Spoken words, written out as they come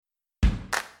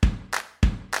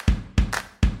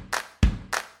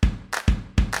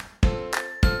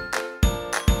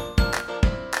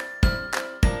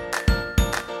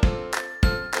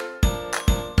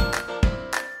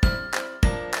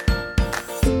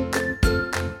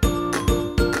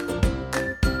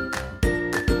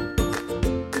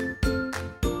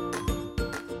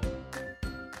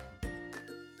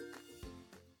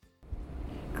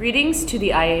Greetings to the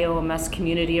IAOMS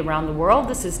community around the world.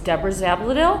 This is Deborah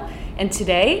Zabladil, and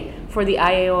today for the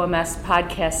IAOMS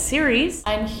podcast series,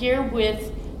 I'm here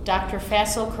with Dr.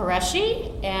 Faisal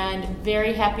Qureshi, and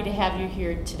very happy to have you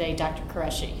here today, Dr.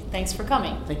 Qureshi. Thanks for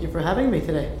coming. Thank you for having me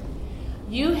today.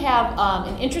 You have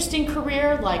an interesting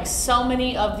career like so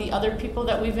many of the other people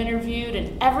that we've interviewed,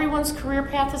 and everyone's career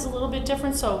path is a little bit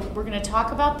different, so we're going to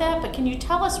talk about that. But can you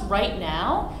tell us right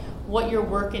now what your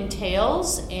work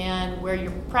entails and where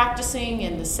you're practicing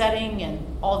and the setting and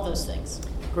all of those things?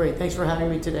 Great, thanks for having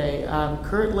me today.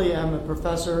 Currently, I'm a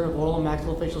professor of oral and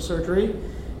maxillofacial surgery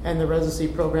and the residency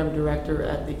program director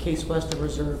at the Case Western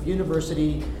Reserve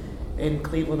University in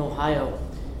Cleveland, Ohio.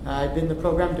 I've been the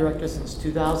program director since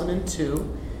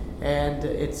 2002, and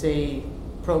it's a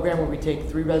program where we take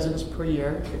 3 residents per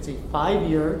year. It's a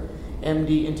 5-year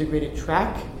MD integrated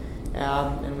track,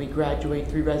 and we graduate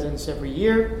 3 residents every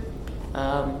year.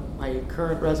 My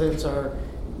current residents are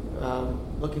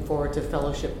looking forward to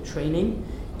fellowship training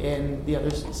in the other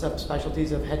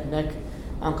subspecialties of head and neck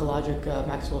oncologic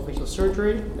maxillofacial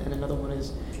surgery, and another one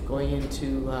is going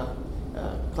into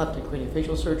cleft and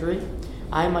craniofacial surgery.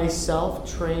 I myself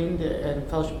trained and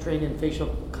fellowship trained in facial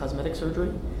cosmetic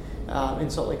surgery in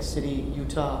Salt Lake City,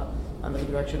 Utah, under the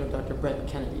direction of Dr. Brett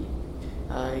Kennedy.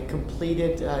 I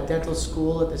completed dental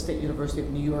school at the State University of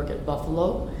New York at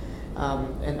Buffalo,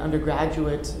 and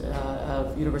undergraduate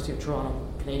of University of Toronto,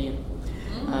 Canadian.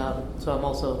 So I'm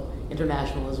also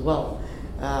international as well.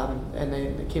 And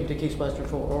I came to Case Western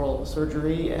for oral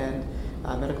surgery and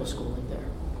medical schooling there.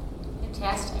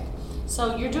 Fantastic.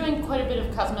 So you're doing quite a bit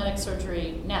of cosmetic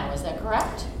surgery now, is that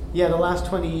correct? Yeah, the last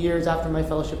 20 years after my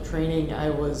fellowship training, I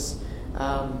was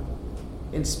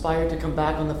inspired to come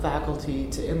back on the faculty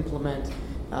to implement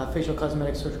facial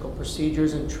cosmetic surgical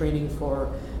procedures and training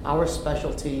for our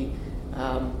specialty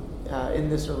in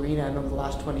this arena. And over the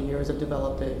last 20 years, I've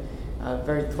developed a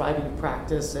very thriving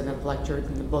practice and have lectured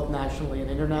both nationally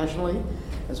and internationally,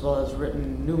 as well as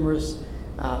written numerous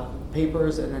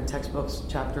papers and then textbooks,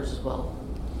 chapters as well.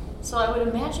 So I would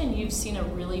imagine you've seen a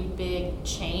really big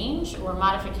change or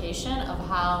modification of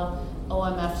how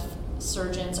OMF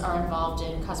surgeons are involved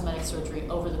in cosmetic surgery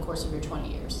over the course of your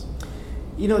 20 years.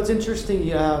 You know, it's interesting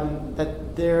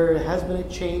that there has been a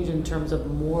change in terms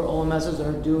of more OMSs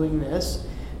are doing this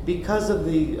because of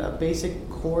the basic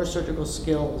core surgical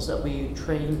skills that we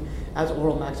train as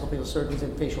oral maxillofacial surgeons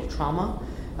in facial trauma,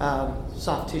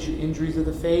 soft tissue injuries of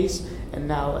the face, and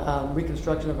now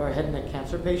reconstruction of our head and neck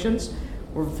cancer patients.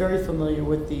 We're very familiar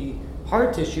with the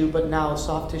hard tissue, but now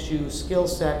soft tissue skill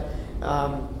set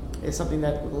is something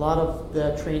that a lot of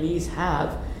the trainees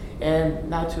have. And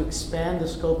now to expand the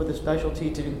scope of the specialty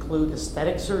to include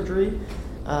aesthetic surgery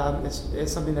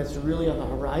is something that's really on the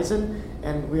horizon,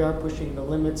 and we are pushing the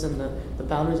limits and the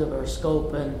boundaries of our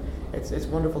scope. And it's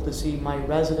wonderful to see my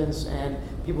residents and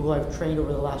people who I've trained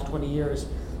over the last 20 years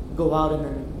go out and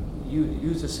then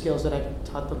use the skills that I've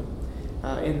taught them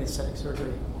in aesthetic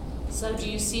surgery. So do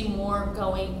you see more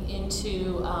going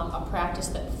into a practice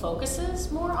that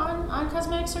focuses more on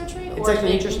cosmetic surgery, It's or are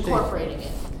they interesting. incorporating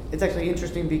it? It's actually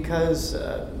interesting because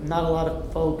not a lot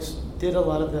of folks did a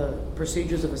lot of the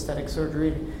procedures of aesthetic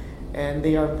surgery, and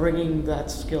they are bringing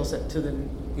that skill set to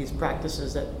these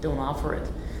practices that don't offer it.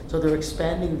 So they're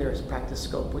expanding their practice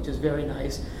scope, which is very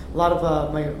nice. A lot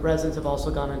of my residents have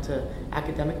also gone into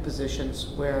academic positions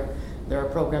where there are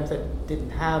programs that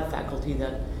didn't have faculty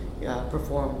that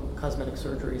perform cosmetic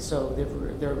surgery, so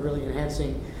they're really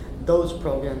enhancing those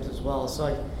programs as well. So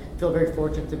I feel very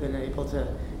fortunate to have been able to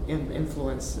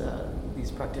influence these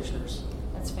practitioners.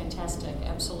 That's fantastic,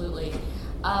 absolutely.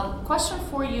 Question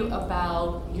for you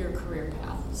about your career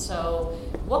path. So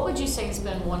what would you say has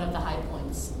been one of the high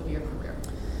points of your career?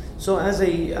 So as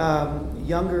a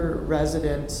younger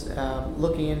resident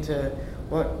looking into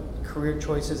what career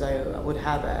choices I would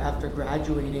have after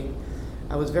graduating,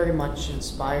 I was very much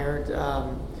inspired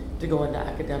to go into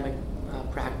academic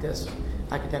practice,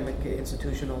 academic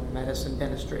institutional medicine,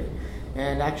 dentistry.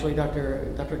 And actually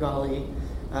Dr. Ghali,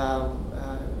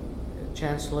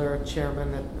 Chancellor,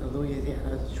 Chairman at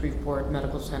Louisiana Shreveport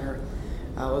Medical Center,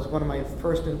 was one of my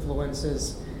first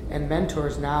influences and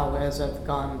mentors now. As I've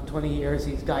gone 20 years,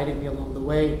 he's guided me along the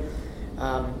way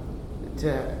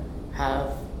to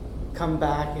have come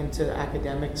back into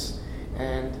academics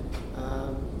and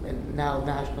now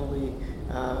nationally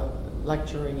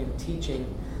lecturing and teaching.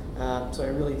 So I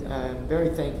really am very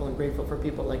thankful and grateful for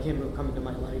people like him who have come into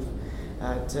my life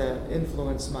to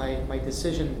influence my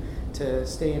decision to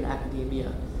stay in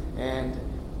academia and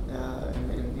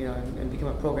become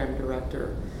a program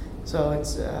director. So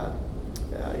it's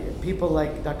people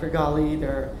like Dr. Ghali,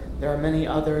 they're There are many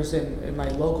others in my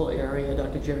local area,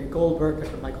 Dr. Jerry Goldberg,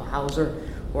 Dr. Michael Hauser,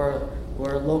 who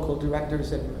are local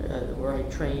directors and where I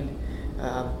trained,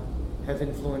 have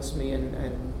influenced me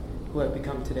and who I've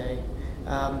become today.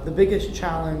 The biggest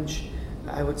challenge,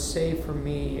 I would say for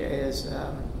me, is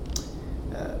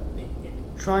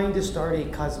trying to start a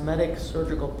cosmetic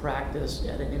surgical practice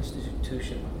at an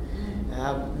institution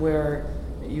where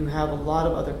you have a lot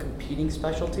of other competing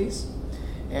specialties,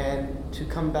 and to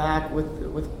come back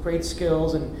with great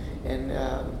skills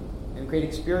and great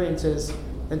experiences,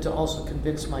 then to also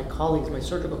convince my colleagues, my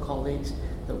surgical colleagues,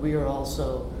 that we are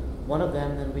also one of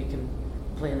them, then we can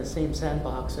play in the same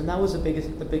sandbox. And that was the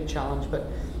big challenge. But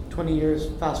 20 years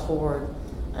fast forward,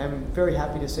 I'm very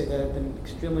happy to say that I've been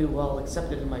extremely well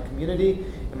accepted in my community,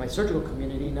 in my surgical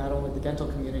community, not only the dental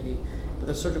community, but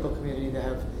the surgical community that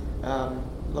have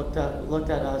looked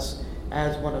at us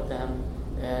as one of them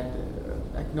and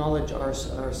acknowledge our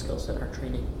skill set, our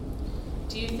training.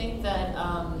 Do you think that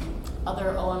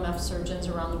other OMF surgeons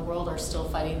around the world are still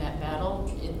fighting that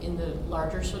battle in the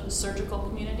larger surgical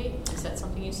community? Is that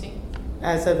something you see?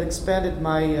 As I've expanded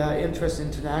my interest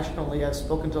internationally, I've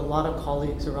spoken to a lot of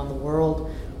colleagues around the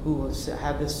world who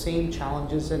have the same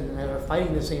challenges and are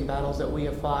fighting the same battles that we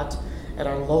have fought at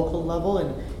our local level.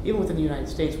 And even within the United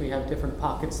States, we have different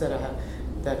pockets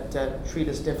that treat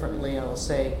us differently, I will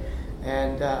say.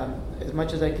 And as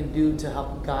much as I can do to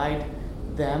help guide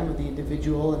them, the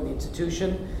individual and the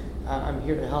institution, I'm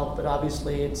here to help. But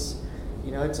obviously, it's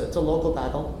a local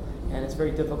battle, and it's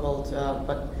very difficult.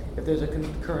 But if there's a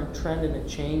current trend and a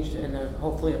change and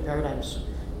hopefully a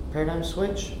paradigm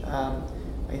switch,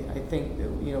 I think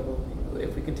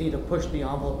if we continue to push the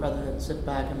envelope rather than sit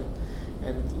back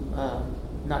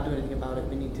and not do anything about it,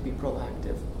 we need to be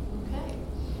proactive.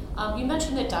 Okay. You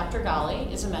mentioned that Dr.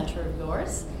 Ghali is a mentor of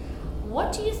yours.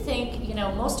 What do you think,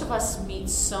 most of us meet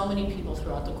so many people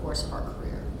throughout the course of our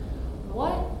career.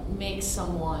 What makes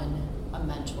someone a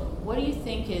mentor? What do you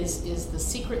think is the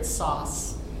secret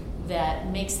sauce that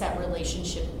makes that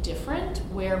relationship different,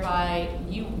 whereby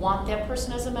you want that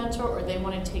person as a mentor or they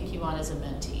want to take you on as a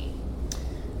mentee?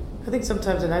 I think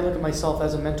sometimes, and I look at myself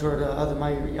as a mentor to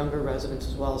my younger residents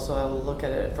as well, so I will look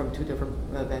at it from two different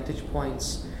vantage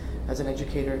points as an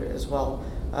educator as well.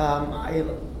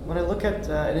 When I look at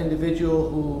an individual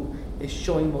who is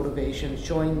showing motivation,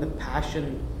 showing the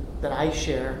passion that I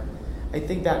share, I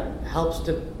think that helps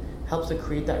to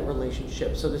create that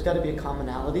relationship. So there's got to be a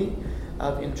commonality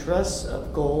of interests,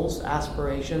 of goals,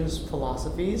 aspirations,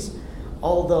 philosophies.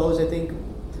 All those, I think,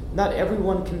 not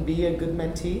everyone can be a good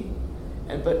mentee,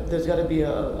 but there's got to be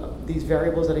these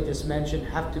variables that I just mentioned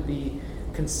have to be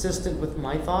consistent with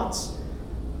my thoughts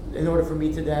in order for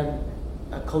me to then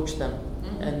coach them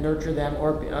and nurture them,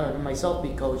 or myself be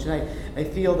coached. And I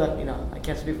feel that, I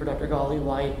can't speak for Dr. Ghali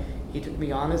why he took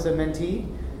me on as a mentee,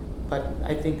 but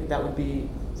I think that would be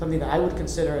something that I would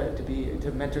consider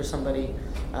to mentor somebody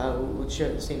who would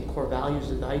share the same core values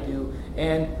that I do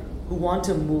and who want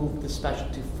to move the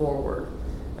specialty forward.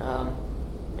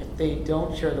 If they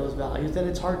don't share those values, then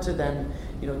it's hard to then,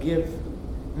 give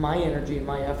my energy and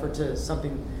my effort to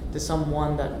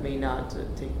someone that may not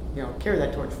carry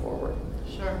that torch forward.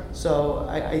 Sure. So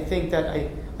I think that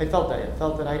I felt that.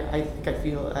 I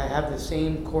feel I have the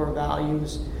same core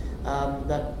values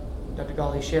that Dr.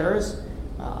 Ghali shares.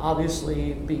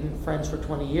 Obviously, being friends for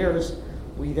 20 years,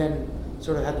 we then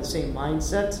sort of had the same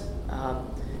mindset.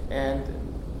 And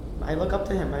I look up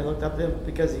to him. I looked up to him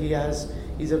because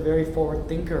he's a very forward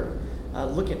thinker,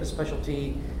 looking at the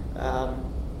specialty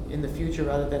in the future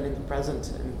rather than in the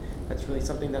present. And that's really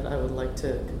something that I would like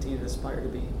to continue to aspire to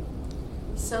be.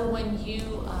 So when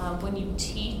you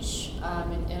teach,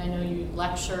 and I know you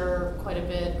lecture quite a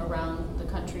bit around the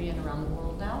country and around the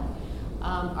world now,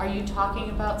 are you talking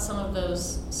about some of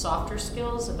those softer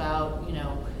skills about,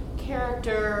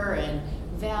 character and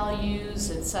values,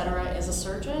 etc., as a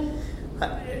surgeon?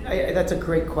 That's a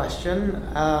great question.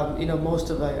 Most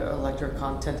of the lecture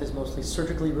content is mostly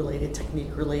surgically related,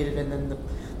 technique related, and then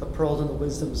the pearls and the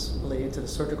wisdoms related to the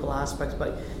surgical aspects.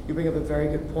 But you bring up a very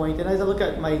good point. And as I look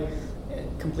at my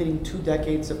completing 2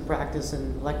 decades of practice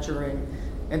and lecturing,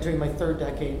 entering my 3rd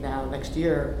decade now next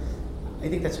year, I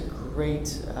think that's a great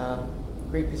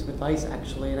piece of advice,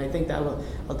 actually. And I think that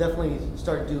I'll definitely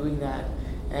start doing that.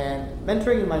 And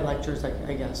mentoring in my lectures,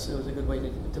 I guess, it was a good way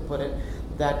to put it,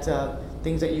 that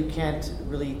things that you can't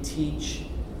really teach.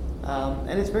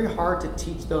 And it's very hard to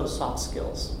teach those soft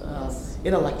skills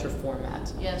in a lecture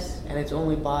format. Yes. And it's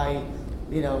only by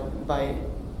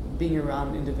being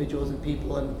around individuals and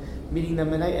people and meeting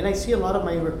them. And I see a lot of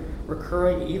my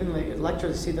recurring, even my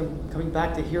lectures, I see them coming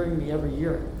back to hearing me every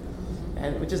year,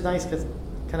 and which is nice because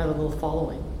kind of a little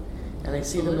following. and I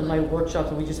see them in my workshops.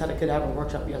 And we just had a cadaver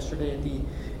workshop yesterday at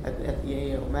the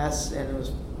AAOMS, and it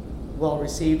was well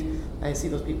received. And I see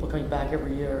those people coming back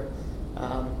every year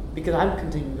because I'm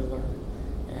continuing to learn,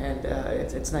 and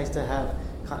it's nice to have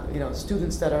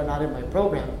students that are not in my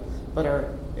program but are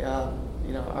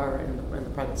in the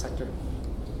private sector.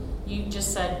 You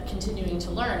just said continuing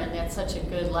to learn, and that's such a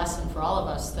good lesson for all of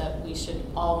us, that we should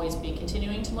always be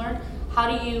continuing to learn. How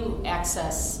do you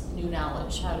access new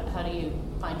knowledge? How do you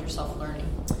find yourself learning?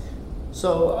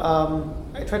 So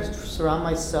I try to surround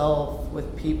myself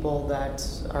with people that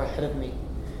are ahead of me.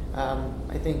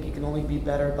 I think you can only be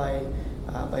better by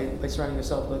surrounding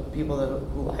yourself with people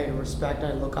who I respect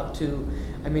and I look up to.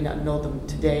 I may not know them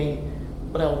today,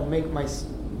 but I will make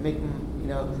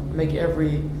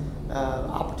every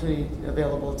opportunity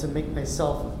available to make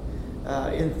myself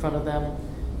in front of them.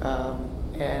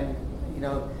 And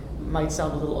might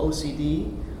sound a little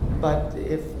OCD, but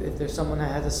if there's someone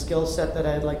that has a skill set that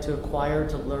I'd like to acquire,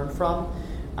 to learn from,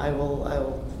 I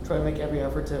will try to make every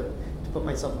effort to put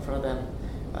myself in front of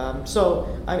them. So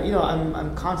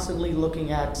I'm constantly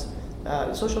looking at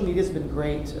social media has been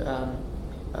great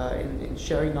in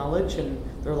sharing knowledge, and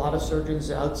there are a lot of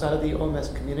surgeons outside of the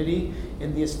OMS community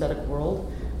in the aesthetic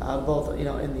world, both in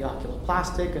the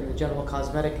oculoplastic and the general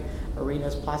cosmetic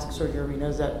arenas, plastic surgery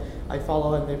arenas that I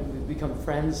follow, and they've become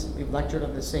friends. We've lectured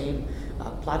on the same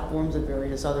platforms and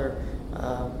various other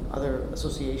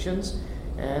associations,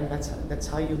 and that's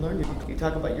how you learn. You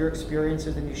talk about your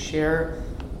experiences and you share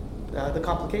the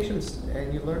complications,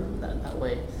 and you learn that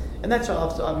way. And that's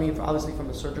also, obviously from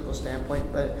a surgical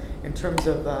standpoint, but in terms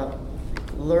of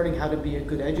learning how to be a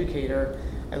good educator,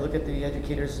 I look at the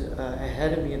educators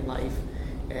ahead of me in life,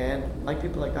 and like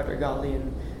people like Dr. Gali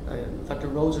and Dr.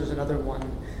 Roser is another one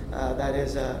that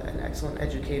is an excellent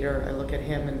educator. I look at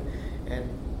him and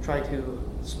try to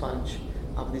sponge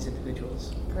off of these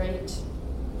individuals. Great,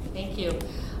 thank you.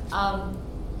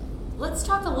 Let's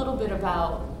talk a little bit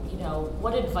about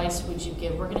what advice would you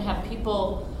give? We're going to have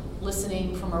people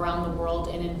listening from around the world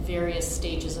and in various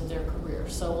stages of their career.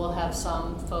 So we'll have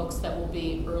some folks that will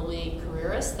be early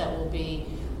careerists, that will be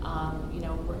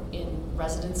in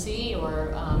residency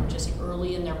or just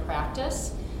early in their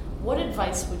practice. What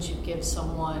advice would you give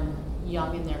someone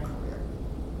young in their career?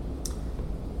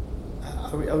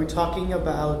 Are we talking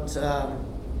about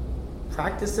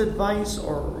practice advice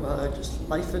or just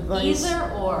life advice?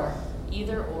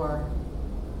 Either or.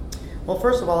 Well,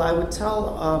 first of all, I would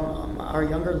tell our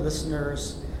younger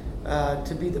listeners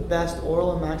to be the best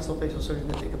oral and maxillofacial surgeon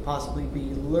that they could possibly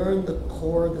be. Learn the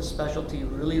core of the specialty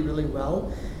really, really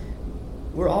well.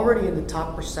 We're already in the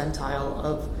top percentile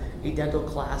of a dental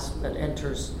class that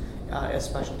enters a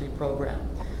specialty program.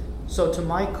 So to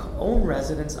my own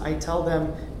residents, I tell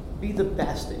them, be the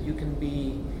best that you can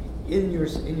be in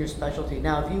your specialty.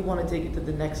 Now, if you want to take it to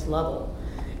the next level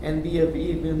and be an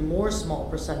even more small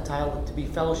percentile to be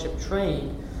fellowship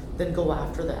trained, then go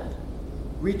after that.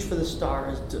 Reach for the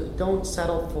stars. Don't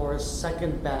settle for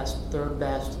second best, third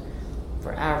best,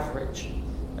 for average.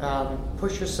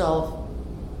 Push yourself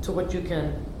to what you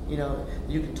can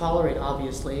tolerate,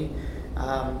 obviously.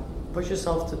 Push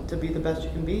yourself to be the best you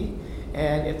can be.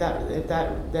 And if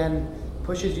that then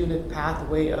pushes you in a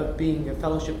pathway of being a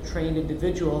fellowship trained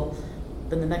individual,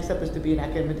 then the next step is to be an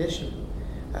academician.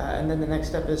 And then the next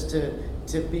step is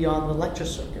to be on the lecture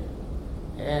circuit,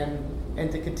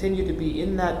 and to continue to be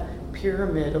in that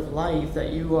pyramid of life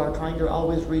that you are trying to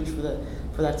always reach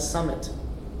for that summit.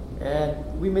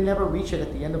 And we may never reach it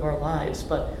at the end of our lives,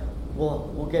 but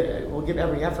we'll give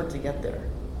every effort to get there.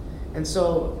 And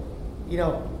so,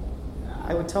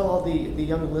 I would tell all the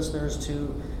young listeners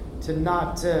to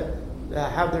not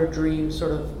have their dreams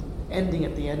sort of ending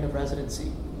at the end of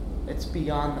residency. It's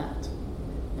beyond that.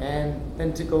 And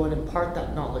then to go and impart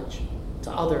that knowledge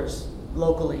to others,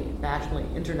 locally, nationally,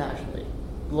 internationally,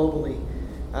 globally.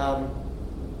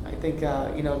 I think,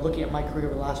 looking at my career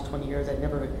over the last 20 years, I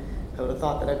would have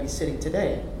thought that I'd be sitting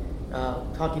today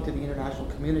talking to the international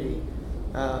community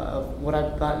of what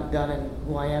I've done and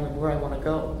who I am and where I want to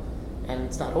go. And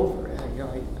it's not over.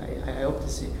 I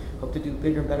hope to do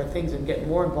bigger and better things and get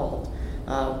more involved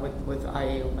with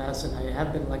IAOMS, and I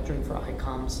have been lecturing for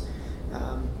ICOMS.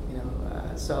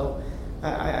 So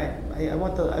I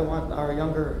want our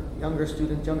younger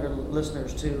students, younger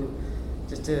listeners to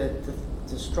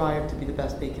strive to be the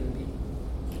best they can be.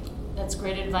 That's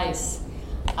great advice.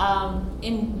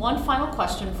 In one final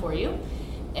question for you,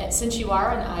 since you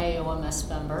are an IAOMS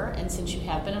member and since you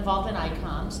have been involved in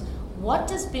ICOMS, what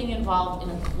does being involved in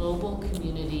a global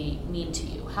community mean to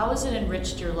you? How has it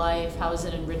enriched your life? How has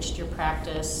it enriched your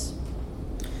practice?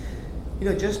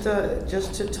 Just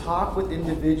to talk with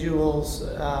individuals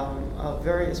of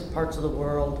various parts of the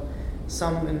world,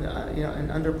 some in in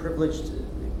underprivileged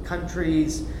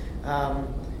countries.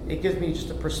 It gives me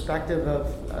just a perspective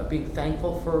of being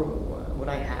thankful for what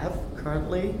I have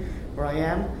currently, where I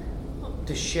am,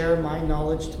 to share my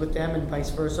knowledge with them and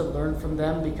vice versa, learn from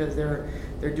them because they're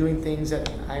doing things that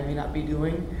I may not be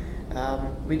doing.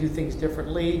 We do things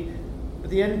differently. But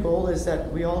the end goal is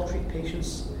that we all treat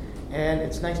patients, and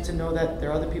it's nice to know that there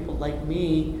are other people like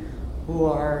me who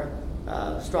are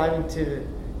striving to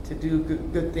do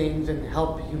good things and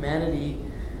help humanity.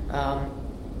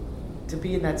 To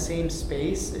be in that same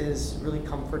space is really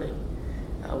comforting.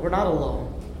 We're not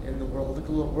alone in the world.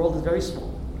 The world is very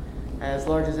small, as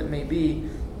large as it may be,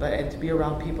 and to be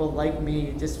around people like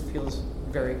me just feels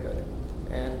very good.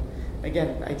 And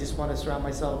again, I just want to surround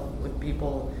myself with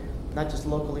people, not just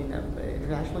locally now, but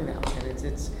internationally now, and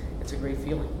it's a great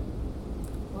feeling.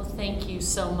 Well, thank you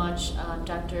so much,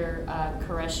 Dr.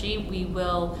 Qureshi. We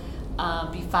will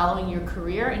be following your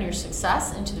career and your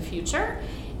success into the future.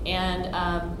 And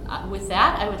with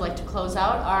that, I would like to close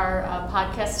out our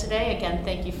podcast today. Again,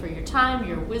 thank you for your time,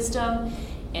 your wisdom,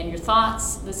 and your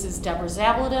thoughts. This is Deborah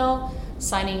Zabladil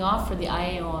signing off for the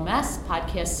IAOMS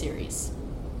podcast series.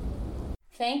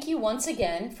 Thank you once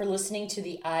again for listening to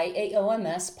the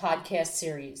IAOMS podcast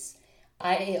series.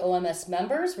 IAOMS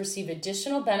members receive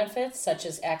additional benefits such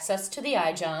as access to the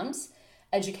iJoms,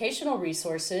 educational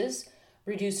resources,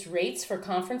 reduced rates for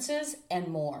conferences, and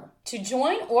more. To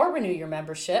join or renew your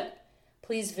membership,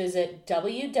 please visit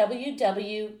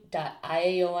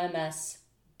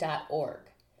www.iaoms.org.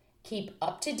 Keep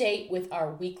up to date with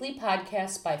our weekly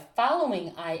podcast by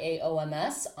following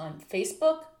IAOMS on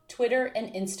Facebook, Twitter,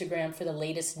 and Instagram for the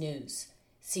latest news.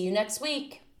 See you next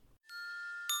week.